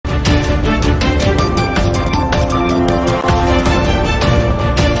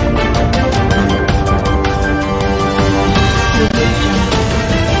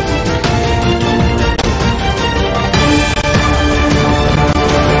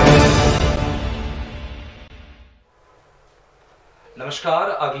नमस्कार,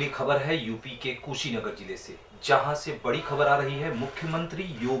 अगली खबर है यूपी के कुशीनगर जिले से, जहां से बड़ी खबर आ रही है। मुख्यमंत्री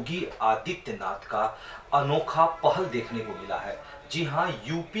योगी आदित्यनाथ का अनोखा पहल देखने को मिला है। जी हां,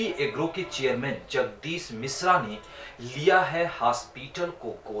 यूपी एग्रो के चेयरमैन जगदीश मिश्रा ने लिया है हॉस्पिटल को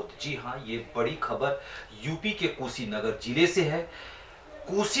गोद। जी हां, ये बड़ी खबर यूपी के कुशीनगर जिले से है।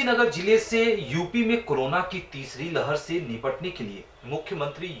 कुशीनगर जिले से यूपी में कोरोना की तीसरी लहर से निपटने के लिए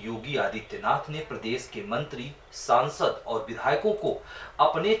मुख्यमंत्री योगी आदित्यनाथ ने प्रदेश के मंत्री, सांसद और विधायकों को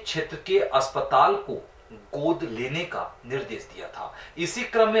अपने क्षेत्र के अस्पताल को गोद लेने का निर्देश दिया था। इसी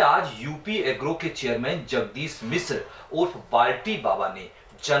क्रम में आज यूपी एग्रो के चेयरमैन जगदीश मिश्र उर्फ बाल्टी बाबा ने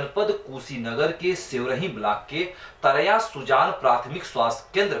जनपद कुशीनगर के सेवरही ब्लॉक के तरया सुजान प्राथमिक स्वास्थ्य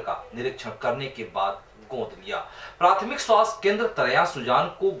केंद्र का निरीक्षण करने के बाद गोद लिया। प्राथमिक स्वास्थ्य केंद्र तरया सुजान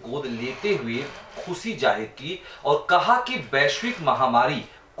को गोद लेते हुए खुशी जाहिर की और कहा कि वैश्विक महामारी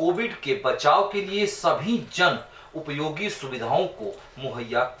कोविड के बचाव के लिए सभी जन उपयोगी सुविधाओं को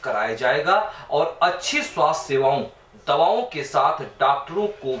मुहैया कराया जाएगा और अच्छी स्वास्थ्य सेवाओं, दवाओं के साथ डॉक्टरों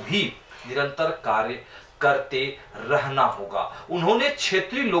को भी निरंतर कार्य करते रहना होगा। उन्होंने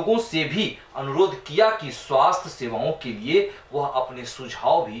क्षेत्रीय लोगों से भी अनुरोध किया कि स्वास्थ्य सेवाओं के लिए वह अपने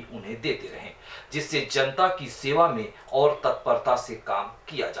सुझाव भी उन्हें देते रहें, जिससे जनता की सेवा में और तत्परता से काम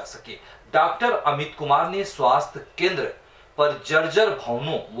किया जा सके। डॉक्टर अमित कुमार ने स्वास्थ्य केंद्र पर जर्जर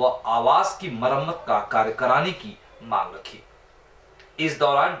भवनों व आवास की मरम्मत का कार्य कराने की मांग रखी। इस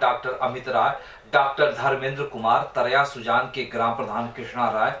दौरान डॉक्टर अमित राय, डॉक्टर धर्मेंद्र कुमार, तरया सुजान के ग्राम प्रधान कृष्णा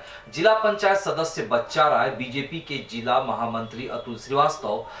राय, जिला पंचायत सदस्य बच्चा राय, बीजेपी के जिला महामंत्री अतुल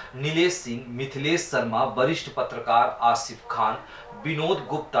श्रीवास्तव, नीलेश सिंह, मिथिलेश शर्मा, वरिष्ठ पत्रकार आसिफ खान, विनोद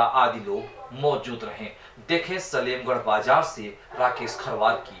गुप्ता आदि लोग मौजूद रहे। देखें सलेमगढ़ बाजार से राकेश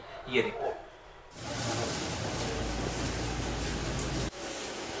खरवार की ये रिपोर्ट।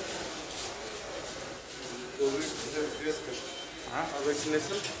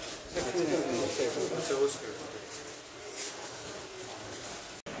 वैक्सीनेशन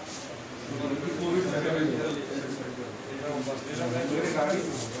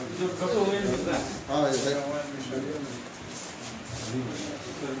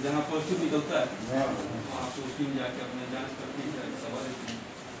जहाँ पॉजिटिव निकलता है आप उसकी जाके अपने जांच करके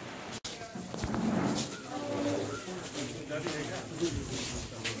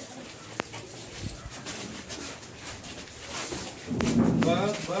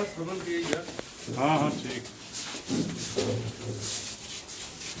बस बदल के। हाँ हाँ ठीक।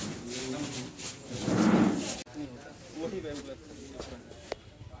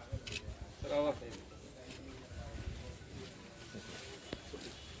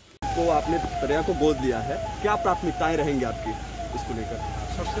 तो आपने तरया को गोद लिया है, क्या प्राथमिकताएं रहेंगी आपकी इसको लेकर?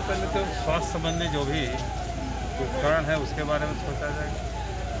 सबसे पहले तो स्वास्थ्य संबंधी जो भी उपकरण है उसके बारे में सोचा जाएगा।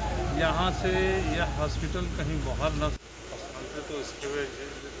 यहाँ से यह हॉस्पिटल कहीं बाहर न तो इसके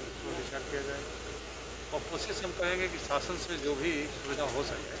विचार किया जाएगा और कोशिश हम कहेंगे कि शासन से जो भी सुविधा हो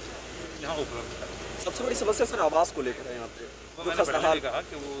सके यहाँ उपलब्ध है। सबसे बड़ी समस्या सर आवास को लेकर है यहाँ पे। तो मैंने पहले भी कहा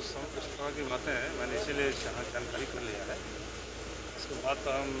कि वो उस तरह की बातें हैं, मैंने इसीलिए जानकारी कर लिया है। इसके बाद तो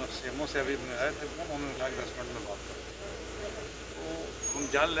हम सीएमओ से अभी आए थे, उन्होंने कहा 10 मिनट में बात करें, तो हम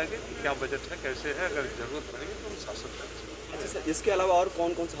जान लेंगे कि क्या बजट है, कैसे है, अगर ज़रूरत पड़ेगी तो हम शासन करेंगे। अच्छा सर, इसके अलावा और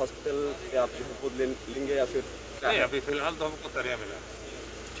कौन कौन से हॉस्पिटल पे आप जो है गोद लेंगे या फिर नहीं? अभी फिलहाल तो हमको तरया मिला,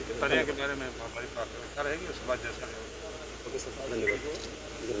 ठीक है। तरया के बारे में हमारी प्राथमिकता रहेगी, उसके बाद जैसा ओके सर, धन्यवाद।